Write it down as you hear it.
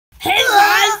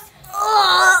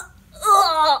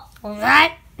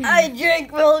I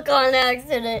drank milk on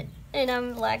accident, and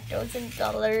I'm lactose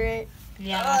intolerant.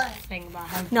 Yeah, that's the thing about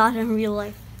him. Not in real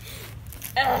life.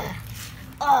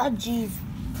 Oh, jeez.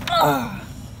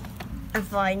 I'm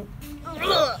fine.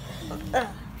 Hello,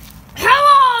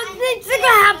 it's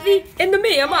TriggerHappy. And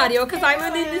me, I'm Mario, because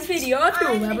I'm in this video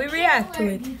too, where we react to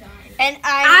it. And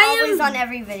I'm always on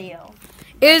every video.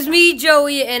 It's me,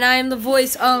 Joey, and I am the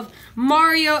voice of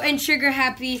Mario and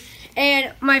TriggerHappy.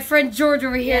 And my friend George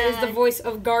over here is the voice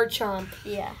of Garchomp.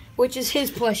 Yeah. Which is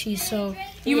his plushie, so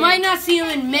you might not see him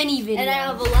in many videos. And I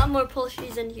have a lot more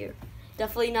plushies in here.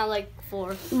 Definitely not like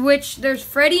 4. Which there's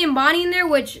Freddy and Bonnie in there,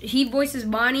 which he voices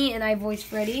Bonnie and I voice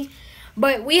Freddy.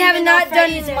 But we have not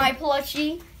done my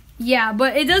plushie. Yeah,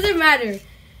 but it doesn't matter.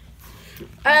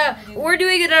 We're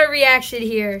doing another reaction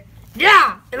here.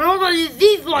 Yeah, and all of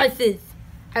these voices.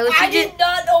 I did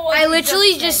not know what I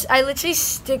literally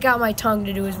stick out my tongue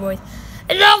to do his voice.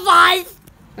 And no voice.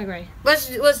 Okay,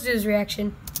 let's do his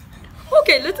reaction.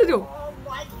 Okay, let's do. Oh,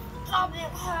 my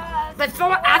stomach hurts. But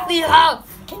so athlete health.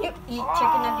 Can you eat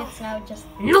chicken nuggets now? Just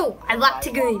no, I like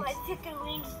chicken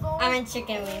wings. I meant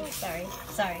chicken wings. Sorry.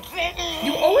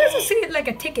 You always say it like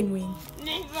a chicken wing.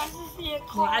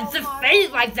 What's the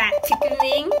face like that? Chicken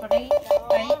wing? But I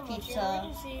eat pizza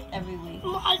every week.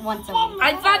 Once a week.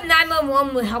 I thought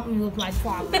 911 would help me with my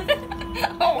problem.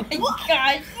 Oh my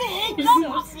gosh. You're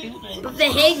so stupid. But they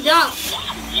hanged up.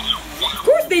 Of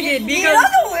course they did. Because you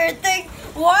know the weird thing?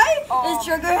 Why is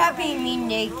TriggerHappy me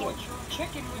naked?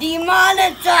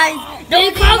 Demonetized.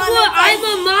 Because I'm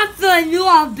a monster and you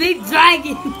are a big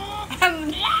dragon.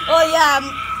 I'm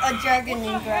a dragon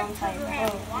in ground type.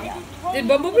 Oh, yeah. Did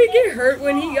Bumblebee get hurt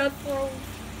when he got thrown?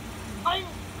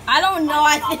 I don't know.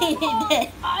 I think he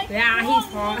did. Yeah, he's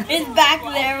fine. It's back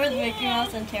there with Mickey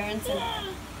Mouse and Terrence and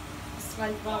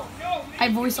SpongeBob. I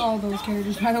voice all those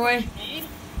characters, by the way.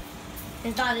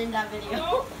 It's not in that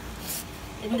video.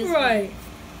 In this right. video.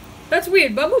 That's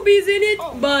weird. Bumblebee's in it,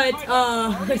 but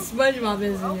SpongeBob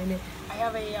isn't in it.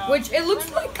 Which it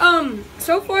looks like,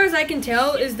 so far as I can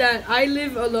tell, is that I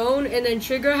live alone, and then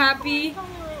TriggerHappy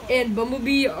and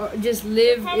Bumblebee just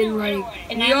live in like,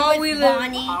 and we live.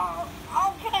 Bonnie.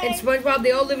 And SpongeBob,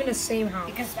 they all live in the same house.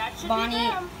 Because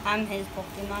Bonnie, I'm his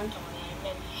Pokemon,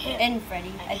 and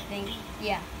Freddy, I think.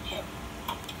 Yeah.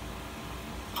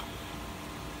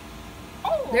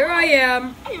 There I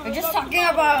am. We're just talking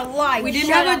about a lie. We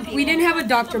didn't have a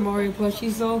Dr. Mario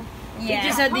plushie, so we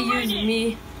just had to use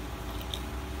me.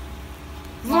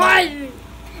 What?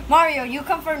 Mario, you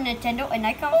come from Nintendo and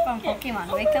I come from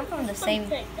Pokemon. We come from the same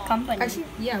company. Actually,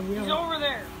 yeah, we are. He's over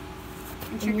there.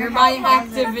 And You're my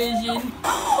Activision.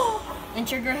 And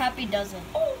TriggerHappy doesn't.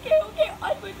 Okay,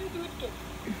 I'm going to do it again.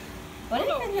 What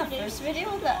if in the first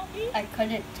video that I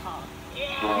couldn't talk?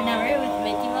 Remember with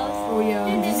Mickey Mouse? Oh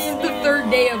yeah, this is the 3rd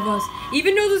day of us.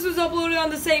 Even though this was uploaded on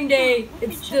the same day,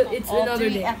 it's All another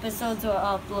 3 day. episodes were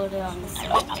uploaded on the same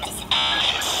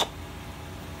day.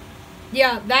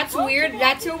 Yeah, that's weird.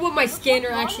 That's what my scanner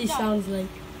actually sounds like.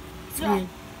 It's weird.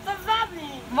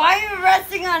 Why are you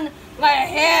resting on my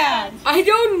hand? I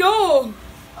don't know.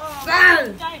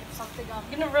 I'm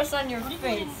gonna rest on your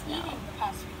face now.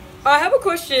 I have a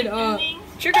question.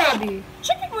 TriggerHappy,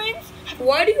 Chicken wings?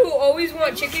 why do you always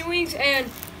want chicken wings and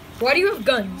why do you have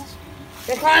guns?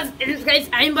 Because in case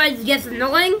anybody gets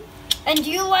annoying. And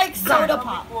do you like soda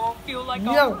pop? Won't feel like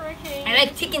No, a hurricane. I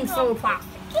like chicken soda pop.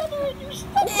 Ew.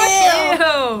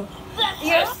 Ew.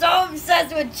 You're so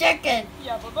obsessed with chicken.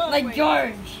 Yeah, but Like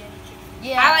George.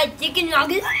 Yeah. I like chicken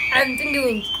nuggets and chicken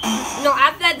wings. No,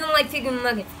 after I don't like chicken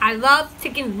nuggets. I love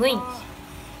chicken wings.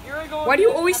 Why do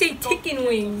you always say chicken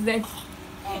wings? That's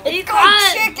It's called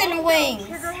chicken wings.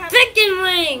 chicken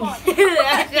wings.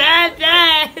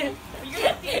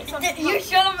 You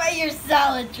should have made your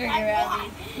salad,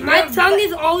 TriggerHappy. My tongue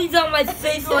is always on my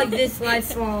face like this when I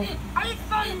swallow. No,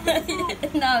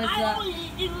 it's not.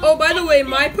 Oh, by the way,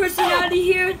 my personality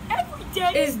here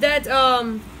is that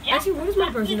actually, what is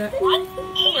my personality?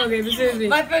 Okay, but seriously.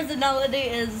 My personality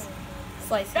is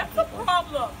slicing That's the people.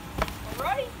 problem.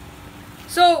 Alright?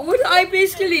 So what I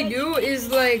basically do is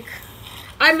like,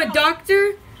 I'm a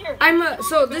doctor.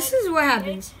 So this is what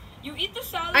happens. You eat the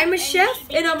salad. I'm a chef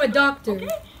and I'm a doctor. Okay?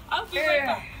 I'll be right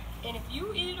back. And if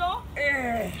you eat it all,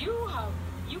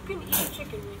 you can eat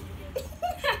chicken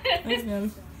wings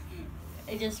again.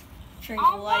 I just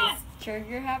tranquilized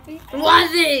TriggerHappy.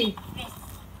 Wazzy!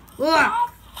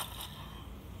 What?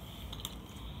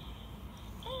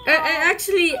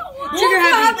 Actually,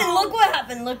 TriggerHappy.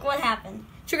 Look what happened.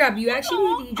 TriggerHappy, you actually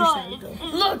need to eat your salad though.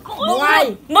 Look.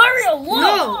 Why? Mario, look.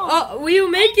 No, will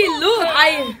you make it look?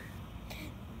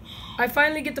 I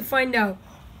finally get to find out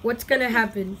what's gonna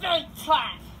happen.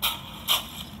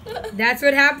 That's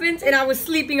what happens, and I was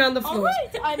sleeping on the floor.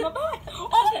 Alright, I'm a bad.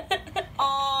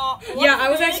 Yeah, I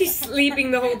was actually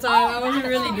sleeping the whole time. I wasn't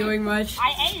really doing much.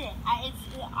 I ate it. It's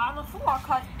on the floor.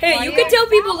 Hey, you can tell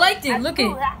people liked it. Look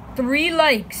at 3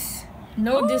 likes.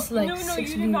 No dislikes. No, 6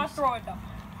 you did not views. throw it though.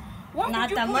 Why Not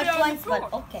did you that put much it on the likes, floor?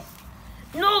 but okay.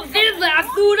 No, seriously, I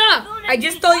threw it up. I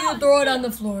just thought you would throw it on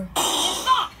the floor.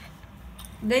 Stop.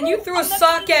 Then you threw a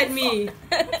sock at me.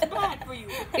 It's bad for you.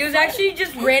 It was actually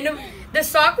just random. The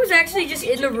sock was actually just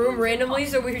in the room randomly,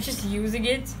 so we were just using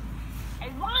it.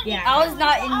 Yeah, I was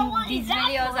not in these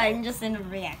videos. I'm just in the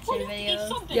reaction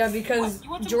videos. Yeah, because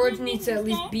George needs to at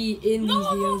least be in these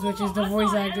videos, which is the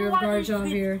voice actor of Garchomp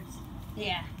here.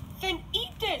 Yeah. Then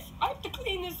eat this. I have to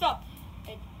clean this up,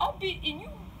 and I'll be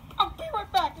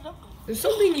right back. There's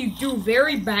something you do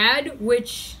very bad,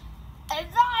 which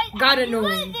got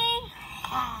annoying.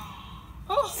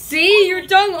 See, your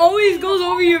tongue always goes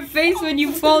over your face when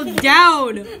you fall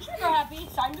down. TriggerHappy,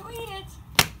 it's time to eat it.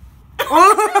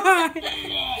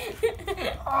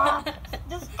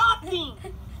 Disgusting.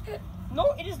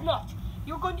 No, it is not.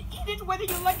 You're going to eat it whether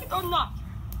you like it or not.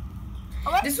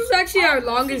 Right? This was actually our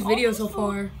longest video so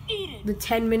far. Eat it. The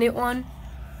 10-minute one.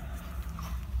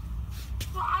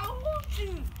 I don't want to.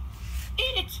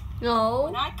 Eat it. No.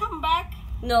 When I come back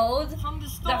No. from the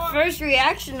store. The first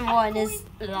reaction one is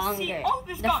longer. See all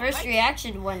this The stuff, first right?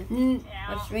 reaction one.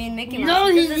 What's me and Mickey Mouse? No,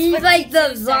 Because he's it's like the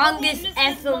 56 longest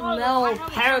seconds. FML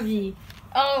parody.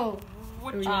 Oh.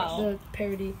 The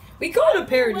parody. We call it a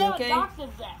parody, okay?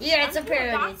 Yeah, it's a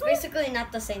parody. It's basically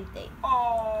not the same thing.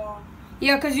 Oh.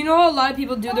 Yeah, because you know how a lot of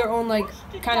people do their own, like,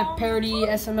 kind of parody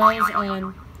SMLs,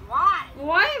 and Why?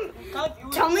 Why?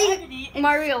 Tell me,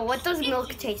 Mario, what does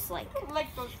milk taste like?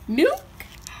 Like those. milk?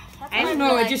 I don't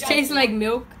know, it just tastes like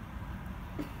milk.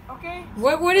 Okay.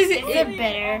 What is it? Is it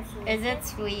bitter? Is it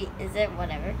sweet? Is it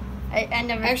whatever? I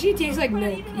never. Actually, it tastes like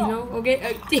milk, you know? Okay?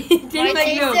 It tastes I like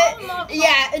taste milk. it.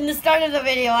 Yeah, in the start of the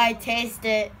video, I taste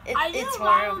it. It's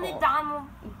horrible. McDonald's.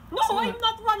 No, I'm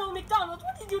not Ronald McDonald.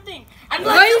 What did you think?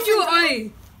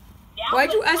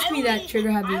 Why'd you ask me that,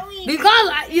 TriggerHappy?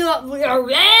 Because you're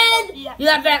red. You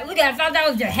have that. Look, I thought that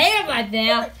was your hair right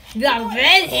there. You got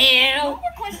red hair.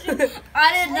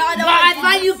 I did not know. But I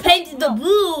thought you painted the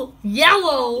blue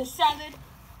yellow. Salad.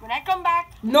 When I come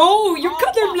back. No, you're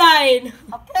colorblind.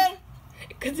 Okay.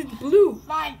 Because it's blue.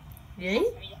 Fine. Really?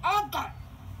 Okay.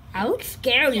 I look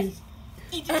scary.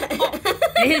 Eat it.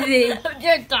 Really? Put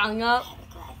your tongue up.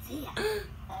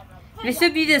 This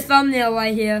should be the thumbnail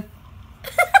right here.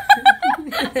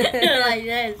 Like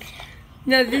this.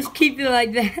 No, just keep it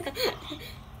like that.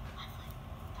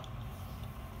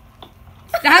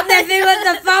 Stop that thing with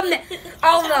the thumbnail.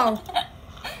 Oh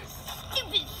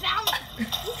Stupid salad.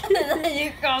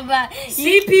 You come back. no.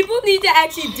 See, people need to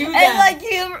actually do that. And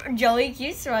like Joey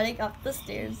keeps running up the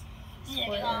stairs.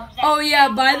 Oh yeah,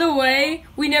 by the way,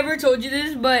 we never told you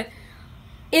this, but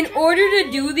in order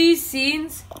to do these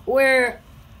scenes where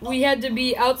we had to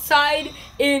be outside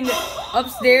in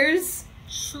upstairs,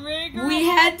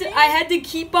 I had to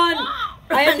keep on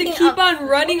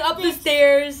running up the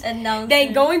stairs And now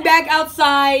then going back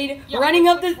outside, running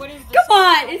up the. Come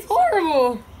on, it's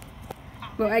horrible.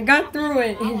 But I got through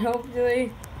it, and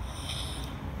hopefully.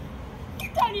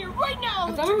 Get down here right now.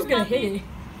 I thought I was gonna hit it.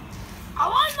 I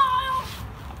want Niall.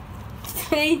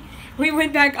 See, we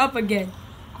went back up again.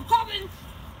 I'm coming.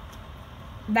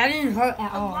 That didn't hurt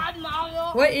at I all. want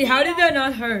Niall. What? How did that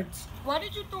not hurt? Why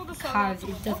did you throw the salad? Cause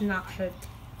it does not hurt.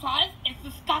 Because it's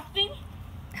disgusting.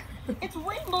 It's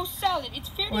rainbow salad. It's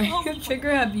fairly Why healthy. you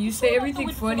TriggerHappy? You say everything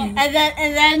funny. And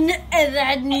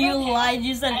then you lied.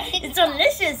 You said it's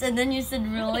delicious, and then you said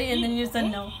really, and then you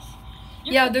said no.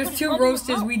 Yeah, there's 2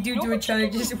 roasters we do to each other.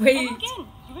 Just wait. Again,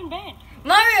 you've been banned.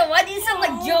 Mario, why do you sound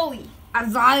like Joey?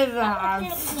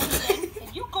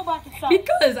 You go back inside.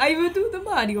 Because I will do the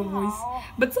Mario voice.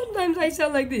 But sometimes I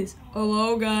sound like this.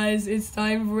 Hello guys, it's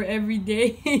time for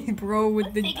everyday bro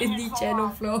with the Disney Channel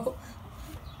flow.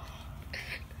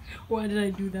 Why did I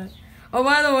do that? Oh,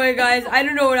 by the way guys, I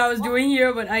don't know what I was doing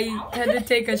here, but I had to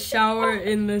take a shower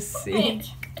in the sink.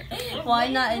 Why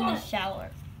not in the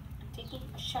shower? Taking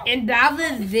a shower. In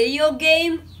Bowser's video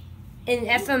game, in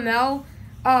FML,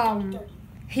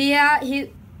 he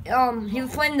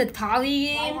was playing the Tolly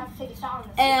game,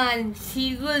 and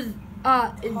he was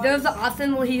there was an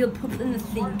option where he would poop in the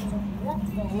sink.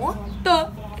 What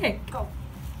the heck?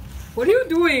 What are you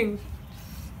doing?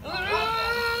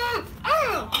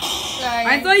 Sorry.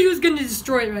 I thought he was gonna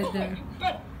destroy it right there.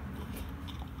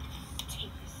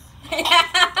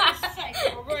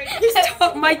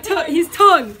 His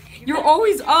tongue. You're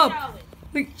always up.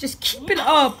 Like, just keep it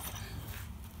up.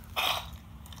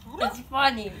 It's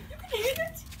funny.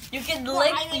 You can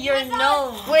lick your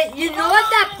nose. Wait, you know what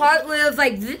that part where it was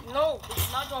like... No,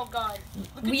 it's not all gone.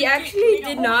 We actually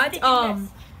did not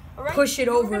push it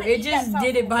over. It just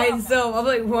did it by itself. I'm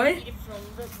like, what? Eat it from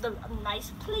the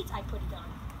nice plate I put it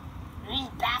on.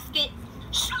 Basket.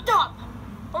 Shut up.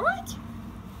 All right.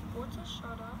 What's a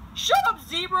shut up? Shut up,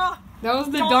 zebra. That was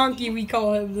the donkey we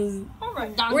call him. All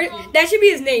right. That should be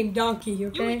his name, Donkey, You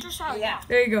okay? eat your salad. Yeah.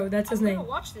 There you go, that's his I'm name. gonna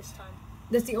watch this time.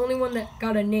 That's the only one that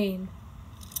got a name.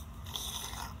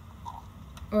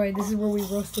 Alright, this is where we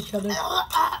roast each other.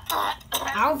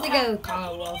 I don't think I would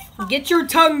call it wolf. Get your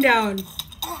tongue down.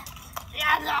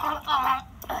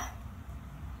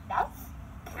 That's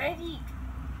pretty.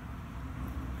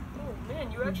 Oh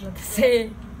man, you actually Say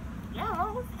it. Yeah,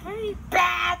 that was pretty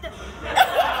bad.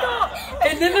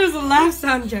 And then there's a laugh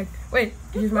sound check. Wait,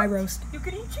 here's my roast. You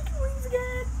can eat chicken wings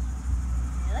again.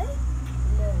 Really?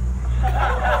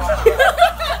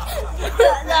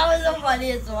 That was the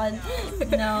funniest one.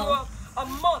 No. A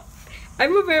month.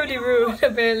 I'm apparently rude,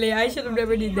 apparently. I should have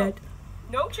never did that.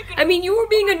 No chicken. I mean, you were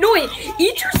being annoying.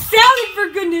 Eat your salad, for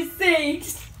goodness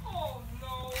sakes. Oh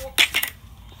no.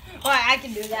 Well, I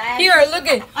can do that. Here, look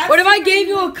it. What if I gave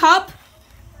you a cup?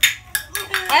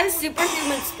 I have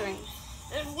superhuman strength.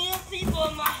 There's little people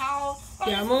in my house.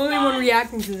 Yeah, I'm the only one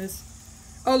reacting to this.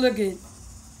 Oh, look it.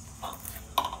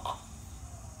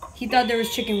 He thought there was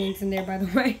chicken wings in there, by the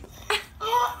way.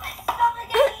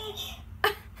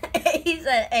 He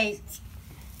said 8.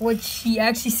 Which he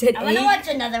actually said I'm 8. gonna watch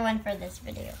another one for this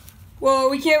video. Well,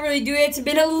 we can't really do it. It's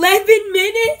been 11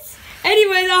 minutes.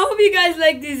 Anyways, I hope you guys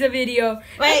liked this video.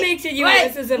 And make sure you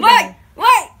guys subscribe.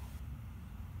 Wait.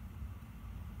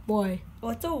 Boy.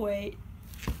 What's a wait?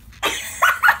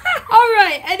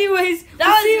 Alright, anyways,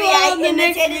 we'll see you all in the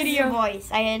next imitated video. Voice.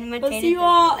 I imitated We'll see you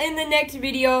all in the next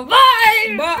video.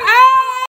 Bye! Bye!